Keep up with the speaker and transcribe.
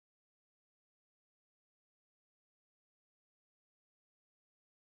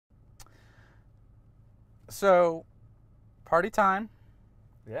So, party time,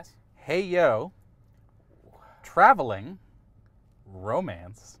 Yes. hey yo, traveling,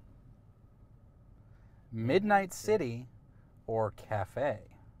 romance, midnight city, or cafe.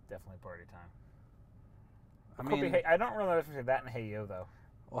 Definitely party time. I Could be mean, hey, I don't really know if it's that and Hey Yo, though.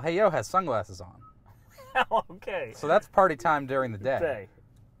 well, hey yo has sunglasses on. Okay. So that's party time during the day. Day.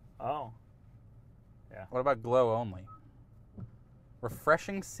 Oh. Yeah. What about glow only?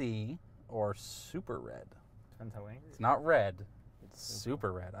 Refreshing sea or super red? Depends how angry. It's not red. It's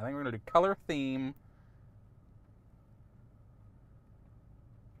super red. I think we're going to do color theme.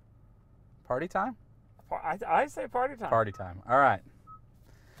 Party time? I say party time. Party time. All right.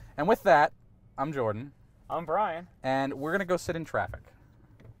 And with that, I'm Jordan. I'm Brian. And we're going to go sit in traffic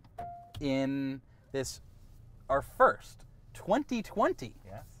in this, our first 2020.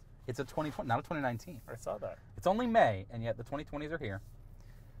 Yes. It's a 2020, not a 2019. I saw that. It's only May, and yet the 2020s are here.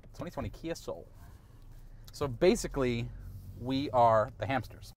 2020 Kia Soul. So basically, we are the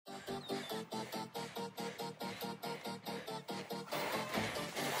hamsters.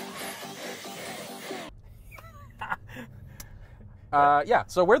 Yeah,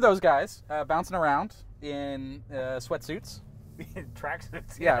 so we're those guys bouncing around in sweatsuits.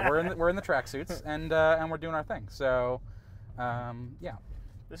 Tracksuits. Yeah, we're in the tracksuits, and we're doing our thing. So, yeah.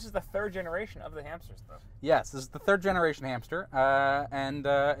 This is the third generation of the hamsters, though. Yes, this is the third generation hamster, and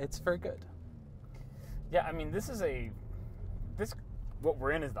it's very good. Yeah, I mean, what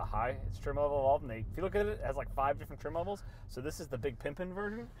we're in is the highest trim level evolved, and if you look at it, it has like 5 different trim levels. So this is the big pimpin'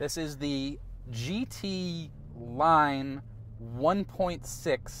 version. This is the GT line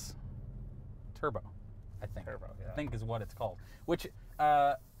 1.6 turbo, I think. Turbo, yeah. I think is what it's called, which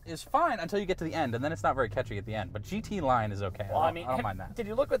is fine until you get to the end, and then it's not very catchy at the end. But GT line is okay. Well, I don't mind that. Did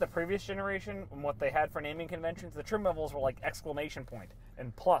you look at the previous generation and what they had for naming conventions? The trim levels were like exclamation point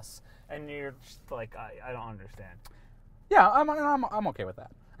and plus, and you're just like, I don't understand. Yeah, I'm okay with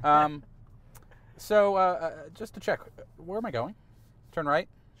that. So just to check, where am I going? Turn right,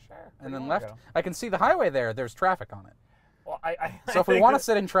 Sure. and then left. I can see the highway there. There's traffic on it. Well, So if we want to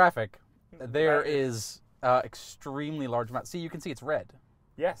sit in traffic, there is extremely large amount. See, you can see it's red.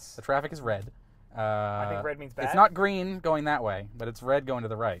 Yes. The traffic is red. I think red means bad. It's not green going that way, but it's red going to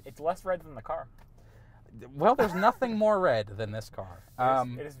the right. It's less red than the car. Well, there's nothing more red than this car.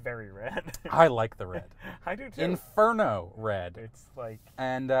 It is very red. I like the red. I do too. Inferno red. It's like...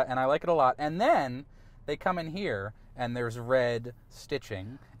 And I like it a lot. And then they come in here, and there's red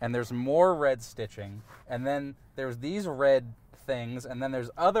stitching, and there's more red stitching, and then there's these red things, and then there's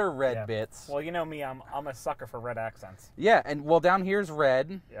other red bits. Well, you know me, I'm a sucker for red accents. Yeah, and well, down here's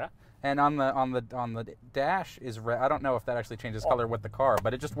red. Yeah. And on the dash is red. I don't know if that actually changes color with the car,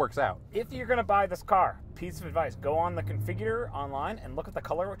 but it just works out. If you're going to buy this car, piece of advice, go on the configurator online and look at the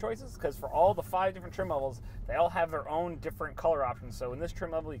color choices, because for all the 5 different trim levels, they all have their own different color options. So in this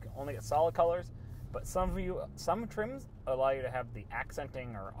trim level, you can only get solid colors, but some trims allow you to have the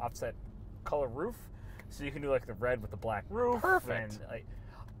accenting or offset color roof. So you can do like the red with the black roof. Perfect. And,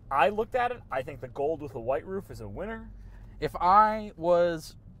 I looked at it. I think the gold with a white roof is a winner. If I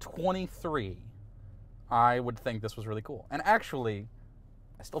was 23, I would think this was really cool. And actually,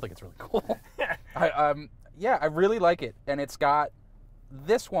 I still think it's really cool. Yeah, I really like it. And it's got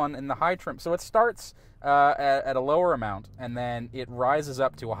this one in the high trim. So it starts at a lower amount, and then it rises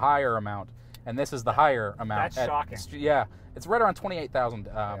up to a higher amount. And this is the higher amount. That's shocking. Yeah, it's right around 28,000.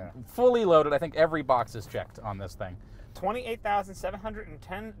 Fully loaded. I think every box is checked on this thing.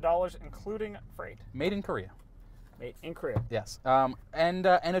 $28,710, including freight. Made in Korea. Made in Korea. Yes. And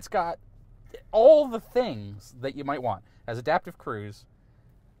it's got all the things that you might want. It has adaptive cruise,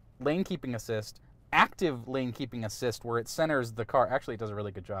 lane keeping assist, active lane keeping assist where it centers the car. Actually, it does a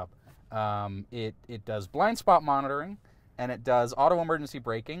really good job. It does blind spot monitoring, and it does auto emergency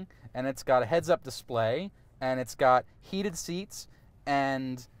braking, and it's got a heads-up display, and it's got heated seats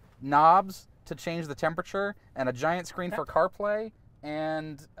and knobs to change the temperature, and a giant screen for CarPlay,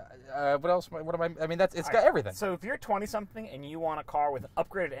 and what else? What am I mean, it's got everything. So if you're 20-something and you want a car with an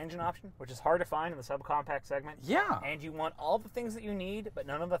upgraded engine option, which is hard to find in the subcompact segment, yeah, and you want all the things that you need, but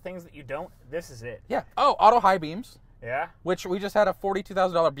none of the things that you don't, this is it. Yeah. Oh, auto high beams. Yeah. Which we just had a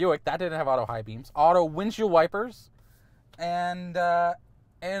 $42,000 Buick that didn't have auto high beams, auto windshield wipers, and I'll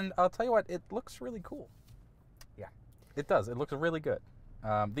tell you what, it looks really cool. Yeah, it does. It looks really good.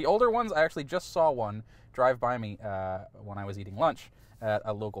 The older ones, I actually just saw one drive by me when I was eating lunch at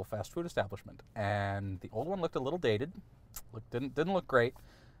a local fast food establishment, and the old one looked a little dated. Didn't look great.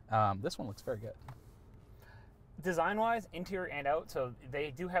 This one looks very good. Design-wise, interior and out, so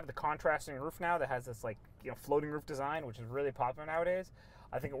they do have the contrasting roof now that has this like floating roof design, which is really popular nowadays.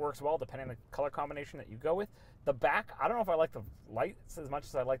 I think it works well depending on the color combination that you go with. The back, I don't know if I like the lights as much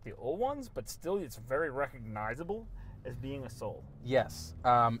as I like the old ones, but still it's very recognizable as being a Soul. Yes,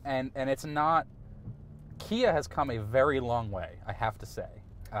 and it's not. Kia has come a very long way, I have to say.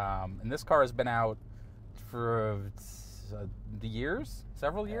 And this car has been out for the years,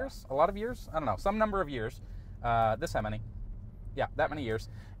 several years, a lot of years. I don't know, some number of years. This how many? Yeah, that many years.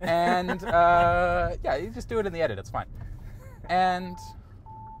 And yeah, you just do it in the edit. It's fine. And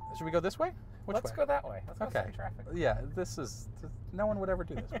should we go this way? Let's go that way. Let's go sit in traffic. Yeah, this is no one would ever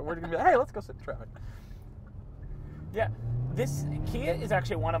do this, but we're gonna be like, hey, let's go sit in traffic. Yeah, this Kia is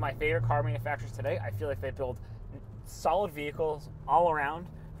actually one of my favorite car manufacturers today. I feel like they build solid vehicles all around,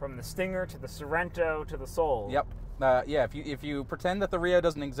 from the Stinger to the Sorento to the Soul. Yep. Yeah, if you pretend that the Rio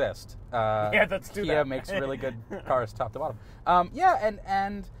doesn't exist, yeah, let's do Kia that. makes really good cars top to bottom. Yeah,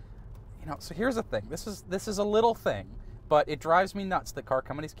 and you know, so here's the thing. This is a little thing, but it drives me nuts that car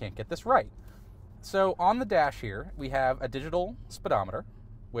companies can't get this right. So on the dash here, we have a digital speedometer,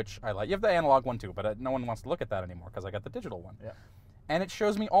 which I like. You have the analog one too, but no one wants to look at that anymore because I got the digital one. Yeah. And it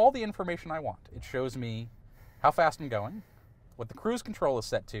shows me all the information I want. It shows me how fast I'm going, what the cruise control is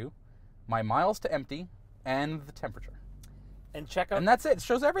set to, my miles to empty, and the temperature. And check out. And that's it. It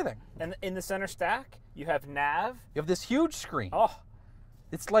shows everything. And in the center stack, you have nav. You have this huge screen. Oh,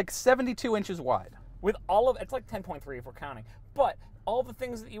 It's like 72 inches wide. with all of it's like 10.3 if we're counting, but all the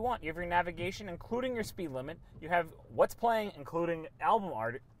things that you want. You have your navigation, including your speed limit. You have what's playing, including album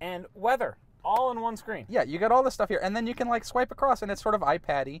art and weather, all in one screen. Yeah, you got all this stuff here, and then you can like swipe across, and it's sort of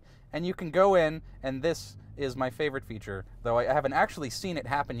iPad-y, and you can go in, and this is my favorite feature, though I haven't actually seen it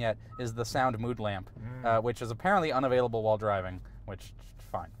happen yet, is the sound mood lamp, which is apparently unavailable while driving, which,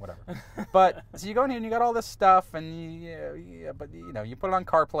 fine, whatever. But, so you go in here, and you got all this stuff, and but you know, you put it on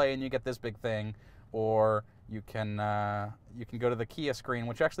CarPlay, and you get this big thing, or you can go to the Kia screen,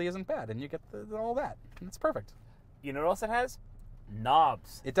 which actually isn't bad, and you get all that, and it's perfect. You know what else it has?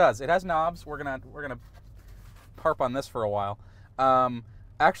 Knobs. It does. It has knobs. We're gonna harp on this for a while.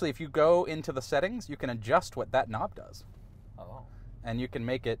 Actually, if you go into the settings, you can adjust what that knob does. Oh. And you can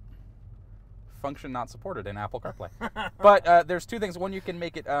make it function not supported in Apple CarPlay. But there's two things. One, you can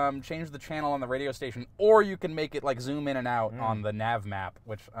make it change the channel on the radio station, or you can make it like zoom in and out on the nav map,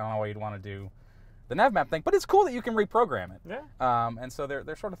 which I don't know why you'd want to do the nav map thing, but it's cool that you can reprogram it. Yeah. And so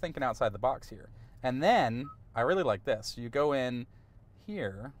they're sort of thinking outside the box here. And then I really like this. You go in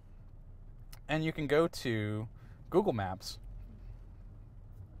here, and you can go to Google Maps,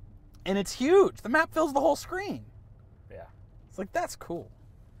 and it's huge. The map fills the whole screen. Yeah. It's like, that's cool.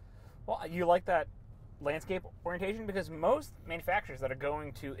 Well, you like that landscape orientation, because most manufacturers that are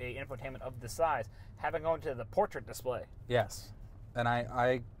going to a infotainment of this size have been going to the portrait display. Yes.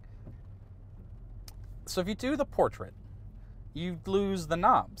 And so if you do the portrait, you lose the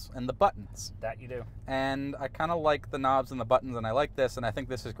knobs and the buttons. That you do. And I kind of like the knobs and the buttons, and I like this, and I think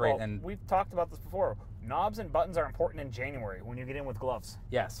this is great. Well, and we've talked about this before. Knobs and buttons are important in January when you get in with gloves.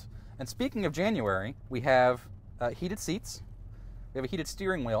 yes. And speaking of January, we have heated seats. We have a heated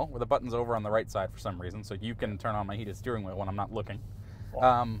steering wheel where the button's over on the right side for some reason, so you can turn on my heated steering wheel when I'm not looking.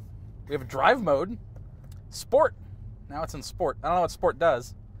 Wow. We have a drive mode. Sport. Now it's in sport. I don't know what sport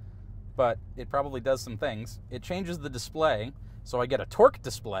does, but it probably does some things. It changes the display, so I get a torque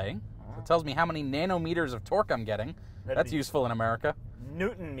display. So it tells me how many nanometers of torque I'm getting. That's useful in America.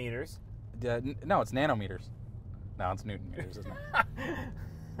 Newton meters. No, it's nanometers. No, it's Newton meters, isn't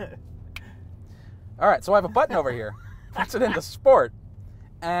it? All right, so I have a button over here. Puts it into sport,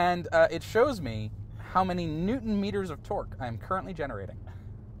 and it shows me how many Newton meters of torque I am currently generating.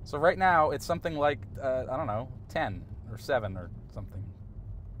 So right now, it's something like, I don't know, 10 or 7 or something.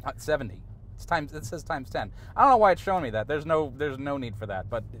 70. It says times 10. I don't know why it's showing me that. There's no need for that,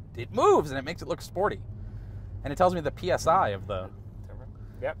 but it moves, and it makes it look sporty. And it tells me the PSI of the...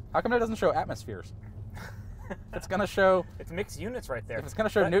 Yep. How come it doesn't show atmospheres? It's going to show... It's mixed units right there. If it's going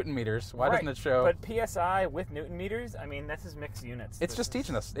to show Newton meters, why doesn't it show... But PSI with Newton meters, I mean, this is mixed units. It's just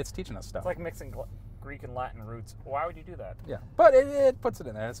teaching us. It's teaching us stuff. It's like mixing Greek and Latin roots. Why would you do that? Yeah, but it puts it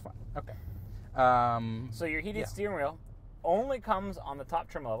in there. It's fine. Okay. So your heated steering wheel only comes on the top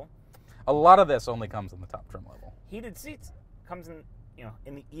trim level. A lot of this only comes in the top trim level. Heated seats comes in,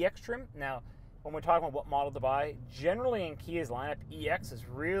 in the EX trim. Now, when we're talking about what model to buy, generally in Kia's lineup, EX is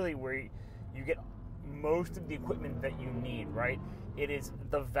really where you get most of the equipment that you need, right? It is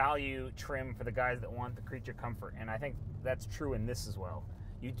the value trim for the guys that want the creature comfort, and I think that's true in this as well.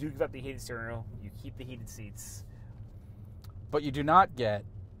 You do give up the heated steering wheel, you keep the heated seats. But you do not get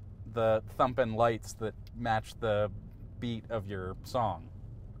the thumping lights that match the beat of your song.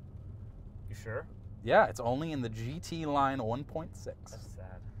 You sure? Yeah, it's only in the GT line 1.6. That's sad.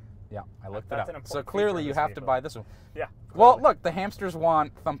 Yeah, I looked That's it an up. So important clearly feature you of have this to vehicle. buy this one. Yeah. Well, clearly. look, the hamsters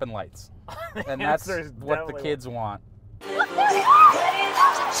want thumping lights. And that's Hamsters what the definitely kids want.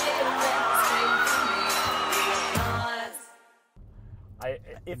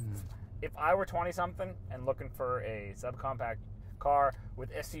 If I were 20-something and looking for a subcompact car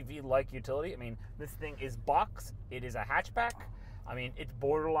with SUV-like utility, I mean, this thing is box. It is a hatchback. I mean, it's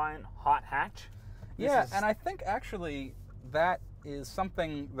borderline hot hatch. And I think actually that is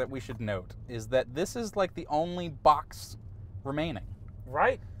something that we should note, is that this is like the only box remaining.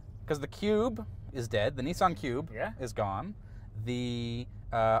 Right? Because the Cube is dead. The Nissan Cube is gone. The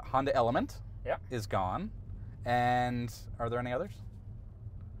Honda Element is gone. And are there any others?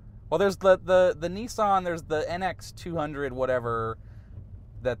 Well, there's the Nissan, there's the NX 200 whatever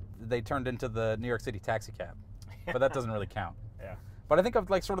that they turned into the New York City taxi cab. But that doesn't really count. Yeah. But I think of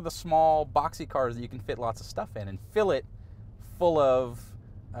like sort of the small boxy cars that you can fit lots of stuff in and fill it full of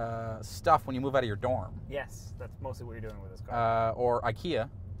stuff when you move out of your dorm. Yes, that's mostly what you're doing with this car. Or IKEA.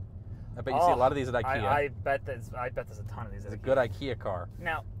 I bet you see a lot of these at IKEA. I bet there's a ton of these. It's a good IKEA car.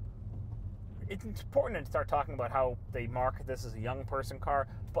 Now, it's important to start talking about how they market this as a young person car,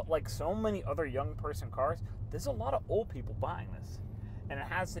 but like so many other young person cars, there's a lot of old people buying this. And it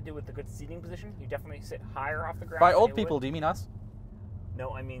has to do with the good seating position. You definitely sit higher off the ground. By old people, do you mean us?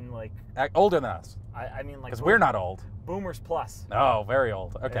 No, I mean like... Older than us. I mean like... Because we're not old. Boomers plus. Oh, very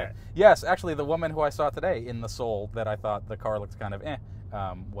old. Okay. Yeah. Yes, actually, the woman who I saw today in the Soul that I thought the car looked kind of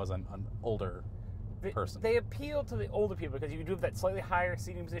was an older person. They appeal to the older people because you do have that slightly higher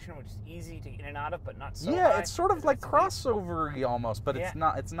seating position, which is easy to get in and out of, but not so yeah, high. it's sort of like crossover-y almost, but Yeah.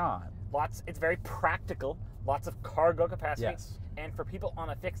 it's not. It's very practical. Lots of cargo capacity. Yes. And for people on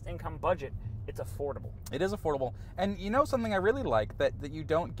a fixed income budget, it's affordable. It is affordable. And you know something I really like that you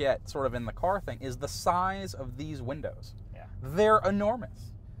don't get sort of in the car thing is the size of these windows. Yeah. They're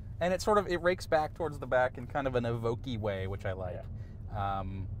enormous. And it rakes back towards the back in kind of an evoke-y way, which I like. Yeah.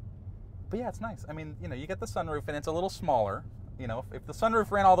 But yeah, it's nice. I mean, you know, you get the sunroof and it's a little smaller. You know, if the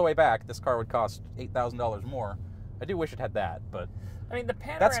sunroof ran all the way back, this car would cost $8,000 more. I do wish it had that, but I mean, the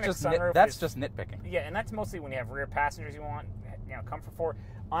panoramic sunroof that's just nitpicking. Yeah, and that's mostly when you have rear passengers you want, comfort for.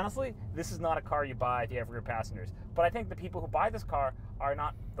 Honestly, this is not a car you buy if you have rear passengers. But I think the people who buy this car are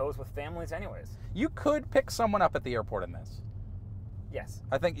not those with families anyways. You could pick someone up at the airport in this. Yes.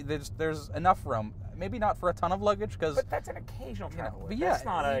 I think there's enough room. Maybe not for a ton of luggage, because... But that's an occasional travel. but yeah, that's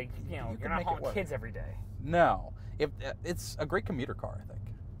not you you're not make it hauling work. kids every day. No. It's a great commuter car, I think.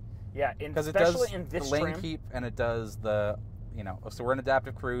 Yeah, Because it does in this the lane trim, keep, and it does the, so we're in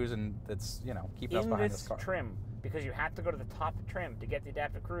adaptive cruise, and it's, keep us behind this car. trim, because you have to go to the top of trim to get the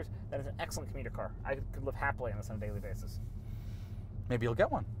adaptive cruise, that is an excellent commuter car. I could live happily on this on a daily basis. Maybe you'll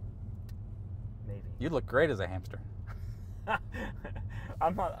get one. Maybe. You look great as a hamster. I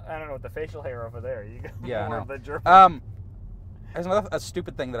don't know, with the facial hair over there. You got Yeah, more I of the jerk. know. There's a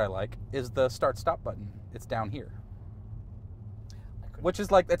stupid thing that I like is the start-stop button. It's down here. Which is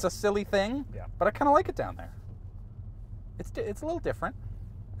like, it's a silly thing, Yeah. but I kind of like it down there. It's a little different.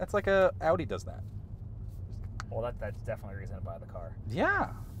 It's like a Audi does that. Well, that's definitely a reason to buy the car. Yeah.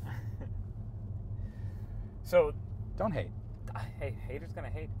 So, Don't hate. hey, haters gonna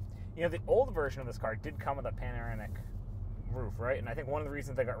hate. The old version of this car did come with a panoramic roof, right? And I think one of the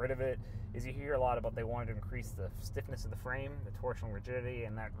reasons they got rid of it is you hear a lot about they wanted to increase the stiffness of the frame, the torsional rigidity,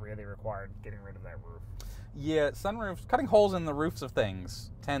 and that really required getting rid of that roof. Yeah, sunroofs, cutting holes in the roofs of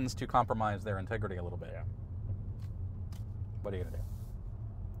things tends to compromise their integrity a little bit. Yeah. What are you going to do?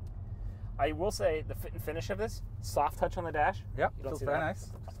 I will say the fit and finish of this, soft touch on the dash. Yep, You don't feels see very that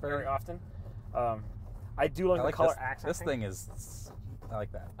nice. It's very often. I do like I the like color this, accent. This thing is, I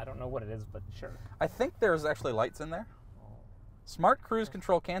like that. I don't know what it is, but sure. I think there's actually lights in there. Smart cruise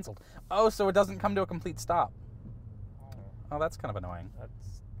control canceled. Oh, so it doesn't come to a complete stop. Oh, that's kind of annoying.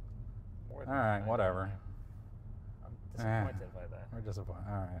 That's more All right, whatever. I'm disappointed by that. We're disappointed.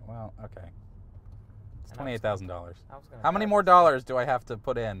 All right, well, okay. It's And I was $28,000. I was gonna How many buy more this. dollars do I have to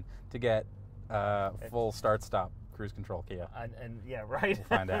put in to get full start-stop cruise control Kia? And yeah, right.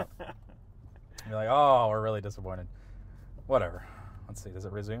 We'll find out. You're like, oh, we're really disappointed. Whatever. Let's see. Does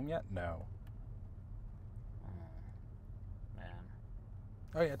it resume yet? No. Man.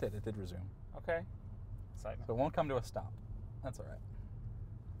 Oh, yeah, it did. It did resume. Okay. Exciting. So it won't come to a stop. That's all right.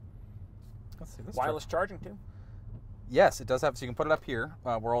 Let's see. This Wireless charging too. Yes, it does have. So you can put it up here,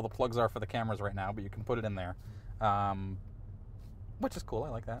 where all the plugs are for the cameras right now, but you can put it in there, which is cool. I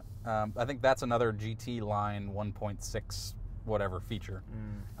like that. I think that's another GT line 1.6 whatever feature.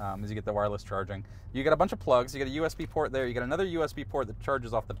 Is you get the wireless charging. You get a bunch of plugs. You get a USB port there. You get another USB port that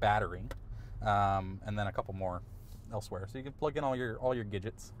charges off the battery. and then a couple more elsewhere. So you can plug in all your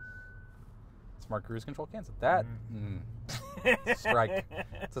gadgets. Smart cruise control cancel. That strike.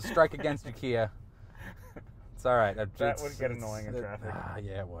 It's a strike against you, Kia. It's all right. That would get annoying in traffic.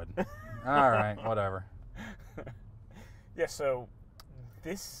 Yeah, it would. All right, whatever. Yeah. So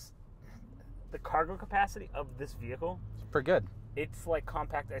the cargo capacity of this vehicle, It's pretty good. it's like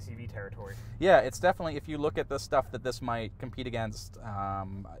compact SUV territory. Yeah, it's definitely, if you look at the stuff that this might compete against, I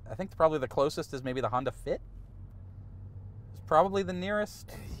think probably the closest is maybe the Honda Fit. It's probably the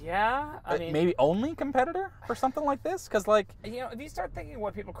nearest, Yeah, I mean, maybe only competitor for something like this. Because, like, if you start thinking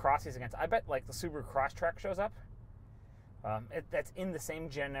what people cross these against, I bet like the Subaru Crosstrek shows up. That's in the same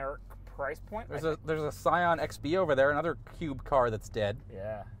generic price point. there's a Scion XB over there, another cube car that's dead,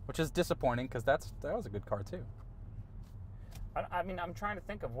 Yeah. which is disappointing because that was a good car too. I mean, I'm trying to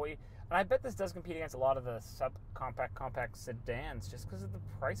think of and I bet this does compete against a lot of the compact sedans just because of the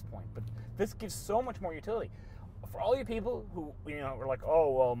price point. But this gives so much more utility. For all you people who, were like,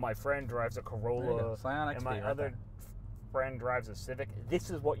 oh, well, my friend drives a There you Corolla go. Scion and XB my right other there. friend drives a Civic, this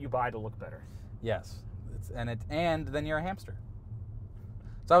is what you buy to look better. Yes, and then you're a hamster.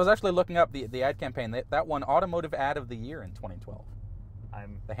 So I was actually looking up the ad campaign that won Automotive Ad of the Year in 2012.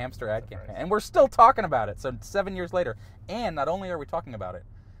 The hamster ad campaign, and we're still talking about it. So 7 years later, and not only are we talking about it,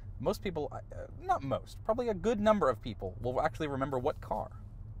 most people, not most, probably a good number of people will actually remember what car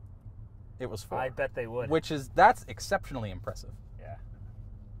it was for. I bet they would. That's exceptionally impressive. Yeah.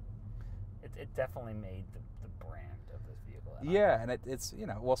 It definitely made the brand of this vehicle. Yeah, and it's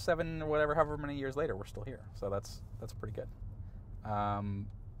 7 or whatever, however many years later, we're still here. So that's pretty good.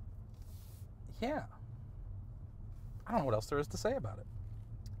 Yeah. I don't know what else there is to say about it.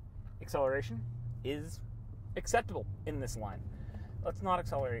 Acceleration is acceptable in this line. Let's not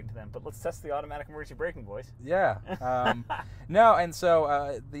accelerate into them, but let's test the automatic emergency braking, boys. Yeah. No, and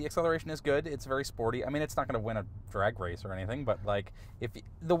so the acceleration is good. It's very sporty. I mean, it's not going to win a drag race or anything, but like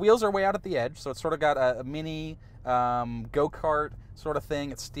the wheels are way out at the edge, so it's sort of got a mini go-kart sort of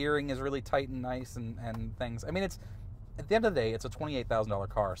thing. Its steering is really tight and nice and things. I mean, it's at the end of the day, it's a $28,000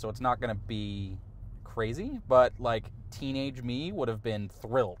 car, so it's not going to be crazy, but like teenage me would have been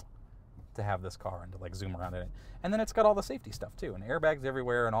thrilled to have this car and to like zoom around in it. And then it's got all the safety stuff too, and airbags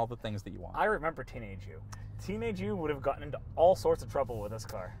everywhere and all the things that you want. I remember Teenage You. Teenage You would have gotten into all sorts of trouble with this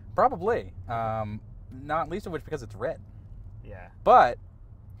car. Probably. Not least of which because it's red. Yeah. But,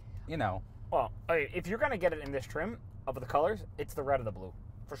 Well, if you're going to get it in this trim of the colors, it's the red or the blue.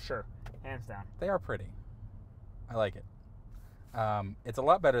 For sure. Hands down. they are pretty. I like it. It's a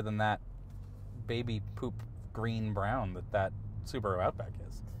lot better than that baby poop green brown that Subaru Outback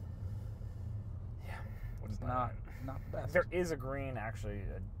is. Yeah. It's not the best. There is a green, actually,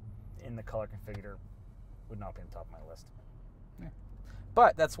 in the color configurator. Would not be on the top of my list. Yeah.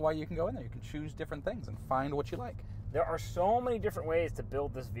 But that's why you can go in there. You can choose different things and find what you like. There are so many different ways to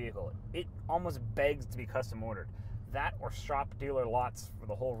build this vehicle. It almost begs to be custom ordered. That or shop dealer lots for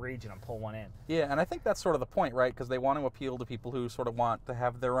the whole region and pull one in. Yeah, and I think that's sort of the point, right? Because they want to appeal to people who sort of want to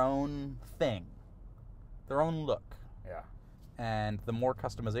have their own thing, their own look. Yeah. And the more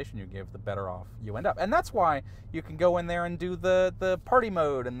customization you give, the better off you end up. And that's why you can go in there and do the party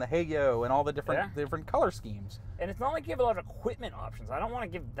mode and the hey-yo and all the different color schemes. And it's not like you have a lot of equipment options. I don't want to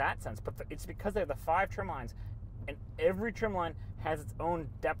give that sense, but it's because they have the 5 trim lines, and every trim line has its own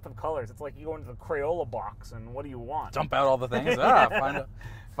depth of colors. It's like you go into the Crayola box, and what do you want? Dump out all the things.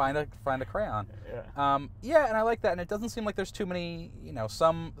 Find a crayon. Yeah. Yeah, and I like that. And it doesn't seem like there's too many.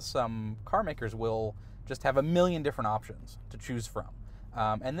 Some car makers will just have a million different options to choose from.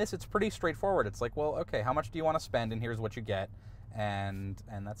 And it's pretty straightforward. It's like, well, okay, how much do you want to spend, and here's what you get, and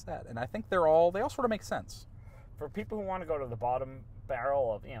that's that. And I think they all sort of make sense. For people who want to go to the bottom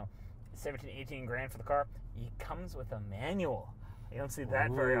barrel of 17, 18 grand for the car, it comes with a manual. You don't see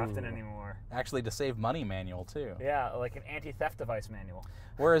that very often anymore. Actually, to save money manual too. Yeah, like an anti-theft device manual.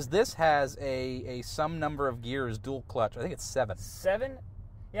 Whereas this has a some number of gears dual clutch. I think it's 7. 7?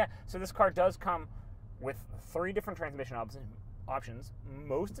 Yeah, so this car does come with 3 different transmission options.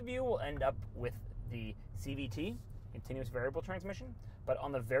 Most of you will end up with the CVT, continuous variable transmission, but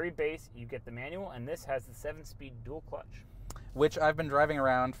on the very base you get the manual, and this has the 7-speed dual clutch. Which I've been driving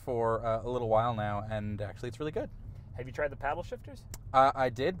around for a little while now, and actually it's really good. Have you tried the paddle shifters? I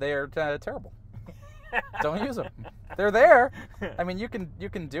did. They are terrible. Don't use them. They're there. I mean, you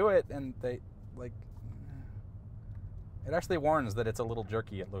can do it, and they like. It actually warns that it's a little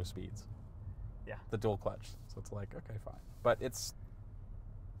jerky at low speeds. Yeah. The dual clutch. So it's like, okay, fine. But just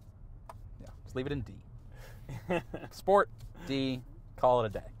leave it in D. Sport, D, call it a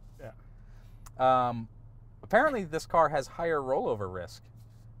day. Yeah. Apparently this car has higher rollover risk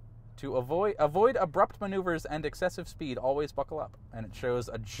To avoid abrupt maneuvers and excessive speed, always buckle up. And it shows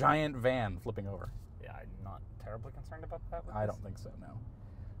a giant van flipping over. Yeah, I'm not terribly concerned about that. I don't think so, no.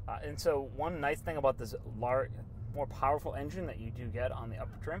 And so one nice thing about this more powerful engine that you do get on the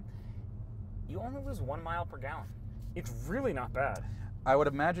upper trim, you only lose 1 mile per gallon. It's really not bad. I would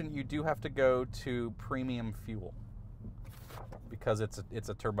imagine you do have to go to premium fuel because it's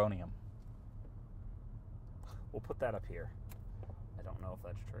a turbonium. We'll put that up here. I don't know if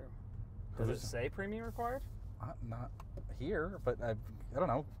that's true. Does it say premium required? Not here, but I don't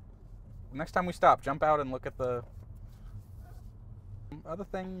know. Next time we stop, jump out and look at the other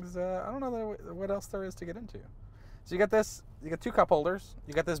things. I don't know what else there is to get into. So you got this. You got 2 cup holders.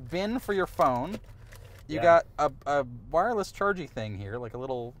 You got this bin for your phone. You got a wireless charging thing here, like a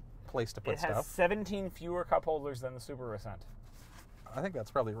little place to put stuff. It has 17 fewer cup holders than the Subaru Ascent. I think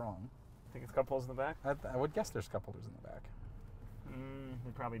that's probably wrong. Think it's cup holders in the back? I would guess there's cup holders in the back.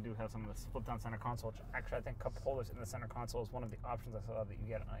 We probably do have some of the split down center console. Actually, I think cup holders in the center console is one of the options I saw that you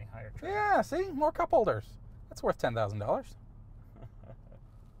get on a higher trim. Yeah, see? More cup holders. That's worth $10,000.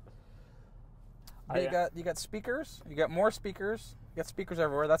 You got speakers. You got more speakers. You got speakers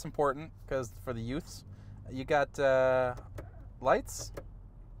everywhere. That's important because for the youths. You got lights.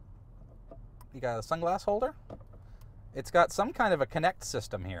 You got a sunglass holder. It's got some kind of a connect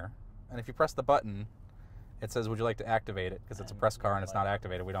system here. And if you press the button, it says, would you like to activate it? Because it's a press car and it's not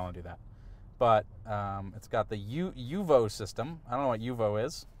activated. We don't want to do that. But it's got the UVO system. I don't know what UVO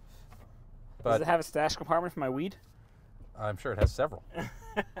is. But does it have a stash compartment for my weed? I'm sure it has several.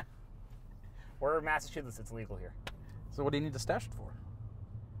 We're in Massachusetts. It's legal here. So what do you need to stash it for?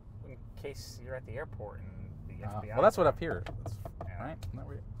 In case you're at the airport and you have to be out. Well, that's what up here is, Yeah. right? Isn't that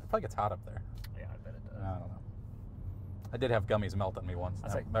weird? It probably gets hot up there. Yeah, I bet it does. I don't know. I did have gummies melt on me once.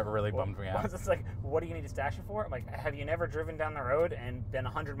 That really bummed me out. It's like, what do you need to stash it for? I'm like, have you never driven down the road and been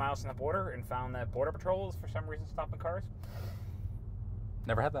 100 miles from the border and found that Border Patrol is for some reason stopping cars?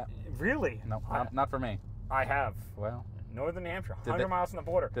 Never had that. Really? No, not for me. I have. Well, Northern New Hampshire, 100 miles from the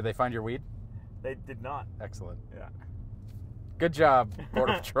border. Did they find your weed? They did not. Excellent. Yeah. Good job,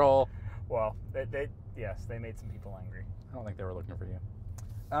 Border Patrol. Well, yes, they made some people angry. I don't think they were looking for you.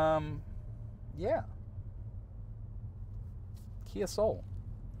 Yeah. Kia Soul.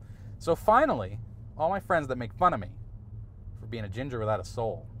 So finally, all my friends that make fun of me for being a ginger without a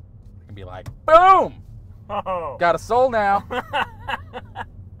soul can be like, boom! Oh. Got a soul now.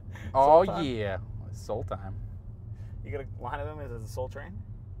 Oh, Soul yeah. Soul time. You got a line of them as a soul train?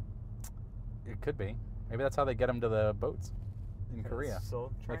 It could be. Maybe that's how they get them to the boats in Korea.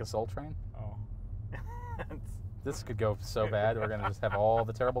 Soul train? Like a soul train. Oh. This could go so bad. We're going to just have all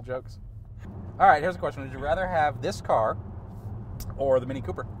the terrible jokes. All right, here's a question. Would you rather have this car or the Mini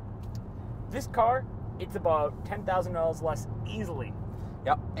Cooper? This car, it's about $10,000 less easily.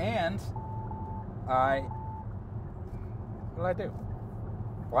 Yep. And what did I do?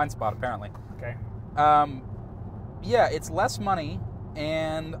 Blind spot, apparently. Okay. Yeah, it's less money,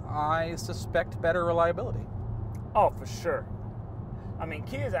 and I suspect better reliability. Oh, for sure. I mean,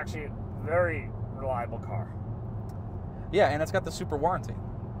 Kia is actually a very reliable car. Yeah, and it's got the super warranty.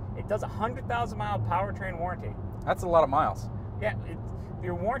 It does a 100,000-mile powertrain warranty. That's a lot of miles. Yeah,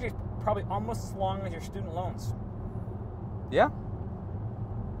 your warranty is probably almost as long as your student loans. Yeah.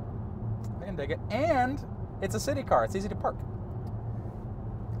 I can dig it. And it's a city car. It's easy to park.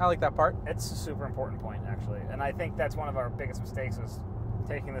 I like that part. It's a super important point, actually. And I think that's one of our biggest mistakes is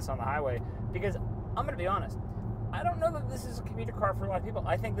taking this on the highway. Because I'm going to be honest, I don't know that this is a commuter car for a lot of people.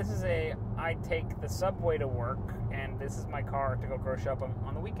 I think this is I take the subway to work, and this is my car to go grocery shop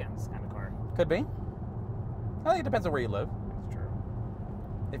on the weekends kind of car. Could be. I think it depends on where you live. That's true.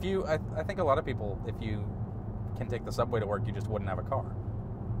 If you, I think a lot of people, if you can take the subway to work, you just wouldn't have a car.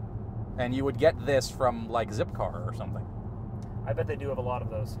 And you would get this from, like, Zipcar or something. I bet they do have a lot of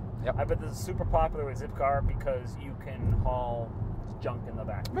those. Yep. I bet this is super popular with Zipcar because you can haul junk in the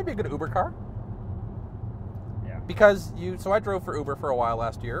back. Maybe a good Uber car. Yeah. Because so I drove for Uber for a while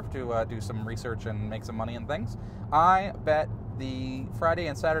last year to do some research and make some money and things. I bet the Friday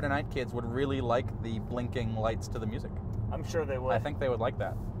and Saturday night kids would really like the blinking lights to the music. I'm sure they would. I think they would like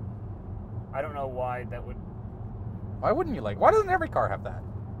that. I don't know why that would... Why wouldn't you like? Why doesn't every car have that?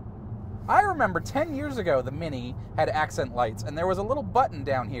 I remember 10 years ago the Mini had accent lights, and there was a little button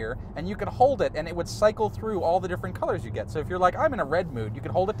down here, and you could hold it, and it would cycle through all the different colors you get. So if you're like, I'm in a red mood, you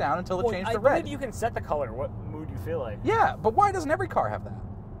could hold it down until it changed to red. I believe you can set the color, what mood you feel like. Yeah, but why doesn't every car have that?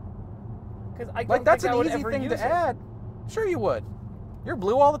 Because I like, that's an easy thing to add. Sure you would. You're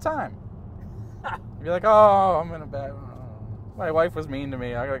blue all the time. You'd be like, oh, I'm in a bad... my wife was mean to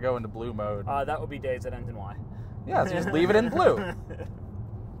me. I gotta go into blue mode. That would be days that end in Y. Yeah, so just leave it in blue.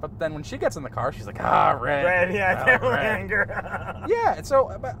 But then when she gets in the car, she's like, red. Red, yeah, definitely red. anger. Yeah, and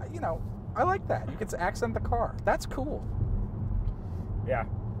so, I like that. You get to accent the car. That's cool. Yeah.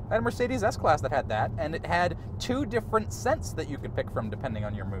 I had a Mercedes S-Class that had that, and it had 2 different scents that you could pick from depending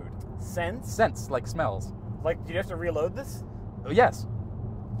on your mood. Scents? Scents, like smells. Like, did you have to reload this? Yes.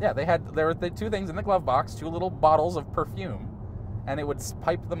 Yeah, there were the 2 things in the glove box, 2 little bottles of perfume, and it would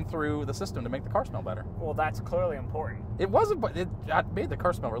pipe them through the system to make the car smell better. Well, that's clearly important. It wasn't, but it made the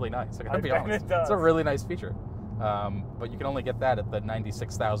car smell really nice. I gotta be honest. It does. It's a really nice feature. But you can only get that at the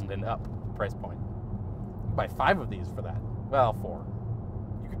 $96,000 and up price point. You can buy 5 of these for that. Well, 4.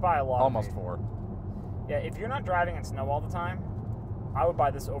 You could buy a lot. Almost 4. Yeah, if you're not driving in snow all the time, I would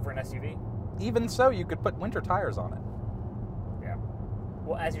buy this over an SUV. Even so, you could put winter tires on it. Yeah.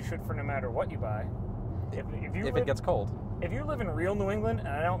 Well, as you should for no matter what you buy. If it gets cold. If you live in real New England, and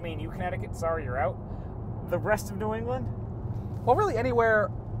I don't mean you, Connecticut, sorry, you're out. The rest of New England? Well, really anywhere,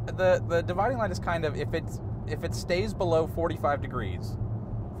 the dividing line is kind of, if it stays below 45 degrees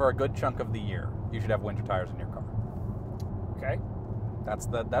for a good chunk of the year, you should have winter tires in your car. Okay. That's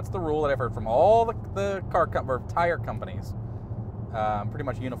the rule that I've heard from all the tire companies, pretty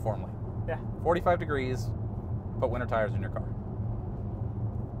much uniformly. Yeah. 45 degrees, put winter tires in your car.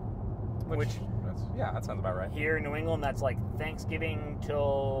 That sounds about right. Here in New England, that's like Thanksgiving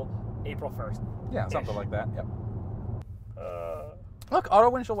till April 1st. Yeah, something like that. Yep. Look, auto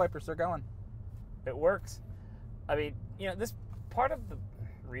windshield wipers, they're going. It works. I mean, this part of the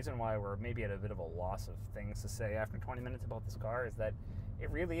reason why we're maybe at a bit of a loss of things to say after 20 minutes about this car is that it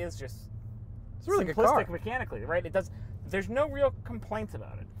really is just it's a really simplistic good car. Mechanically, right? There's no real complaints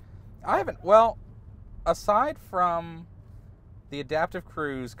about it. I haven't. Well, aside from the adaptive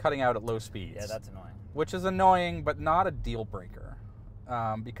cruise cutting out at low speeds. Yeah, that's annoying. Which is annoying, but not a deal breaker.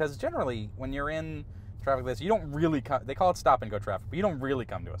 Because generally, when you're in traffic like this, you don't really they call it stop and go traffic, but you don't really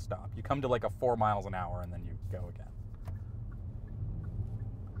come to a stop. You come to like a 4 miles an hour and then you go again.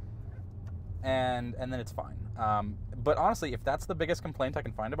 And then it's fine. But honestly, if that's the biggest complaint I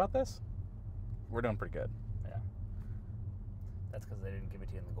can find about this, we're doing pretty good. Yeah. That's because they didn't give it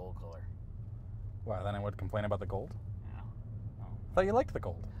to you in the gold color. Wow, then I would complain about the gold? Yeah. Oh. I thought you liked the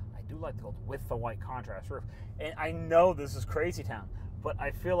gold. I do like the gold with the white contrast roof. And I know this is crazy town, but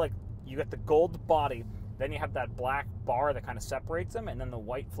I feel like you got the gold body, then you have that black bar that kind of separates them, and then the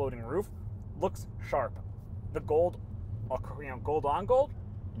white floating roof looks sharp. The gold, gold on gold,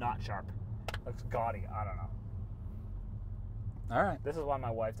 not sharp. Looks gaudy. I don't know. All right. This is why my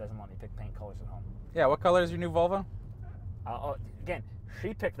wife doesn't let me pick paint colors at home. Yeah, what color is your new Volvo? Again,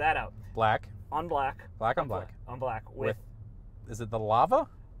 she picked that out. Black. On black. Black on black. On black. With is it the lava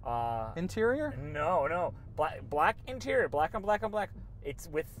interior? No. Black interior. Black on black on black. It's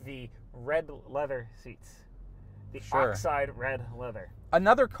with the red leather seats. The oxide red leather.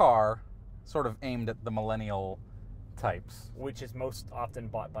 Another car sort of aimed at the millennial types. Which is most often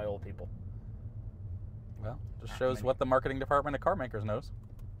bought by old people. Well, just shows what the marketing department of car makers knows.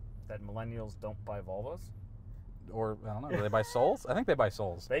 That millennials don't buy Volvos? Or, I don't know, do they buy Souls? I think they buy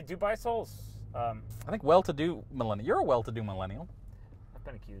Souls. They do buy Souls. I think well-to-do millennial. You're a well-to-do millennial. I've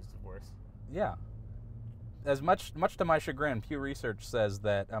been accused of worse. Yeah. As much to my chagrin, Pew Research says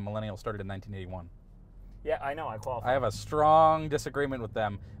that millennials started in 1981. Yeah, I know. I qualify. I have a strong disagreement with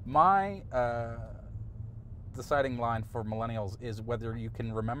them. My deciding line for millennials is whether you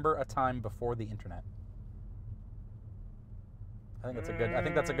can remember a time before the internet. I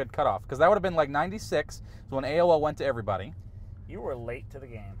think that's a good cutoff, because that would have been like 96, so when AOL went to everybody. You were late to the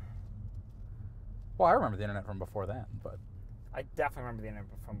game. Well, I remember the internet from before then, but I definitely remember the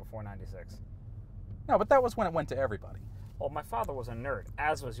internet from before 96. No, but that was when it went to everybody. Well, my father was a nerd,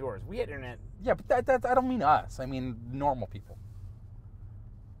 as was yours. We had internet. Yeah, but that I don't mean us. I mean normal people.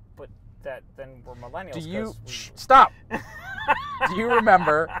 But then we're millennials. Stop? Do you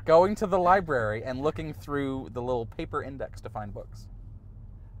remember going to the library and looking through the little paper index to find books?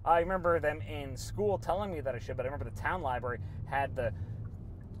 I remember them in school telling me that I should, but I remember the town library had the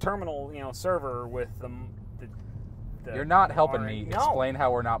terminal, server with the You're not helping me explain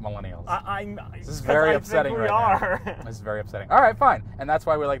how we're not millennials. This is very upsetting right now. This is very upsetting. All right, fine. And that's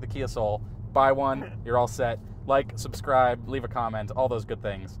why we like the Kia Soul. Buy one, you're all set. Like, subscribe, leave a comment, all those good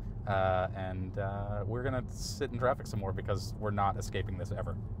things. And we're going to sit in traffic some more because we're not escaping this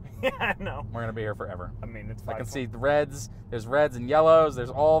ever. Yeah, no. We're going to be here forever. I mean, it's I can see the reds. There's reds and yellows. There's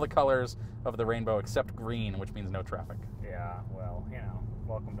all the colors of the rainbow except green, which means no traffic. Yeah, well,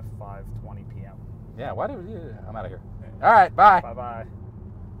 welcome to 5:20 p.m. Yeah, why do I'm out of here. All right, bye. Bye-bye.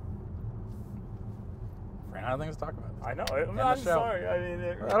 Ran out of things to talk about. I know. I'm sorry. I mean,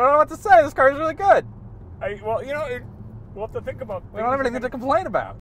 I don't know what to say. This car is really good. We'll have to think about. We don't have anything to complain about.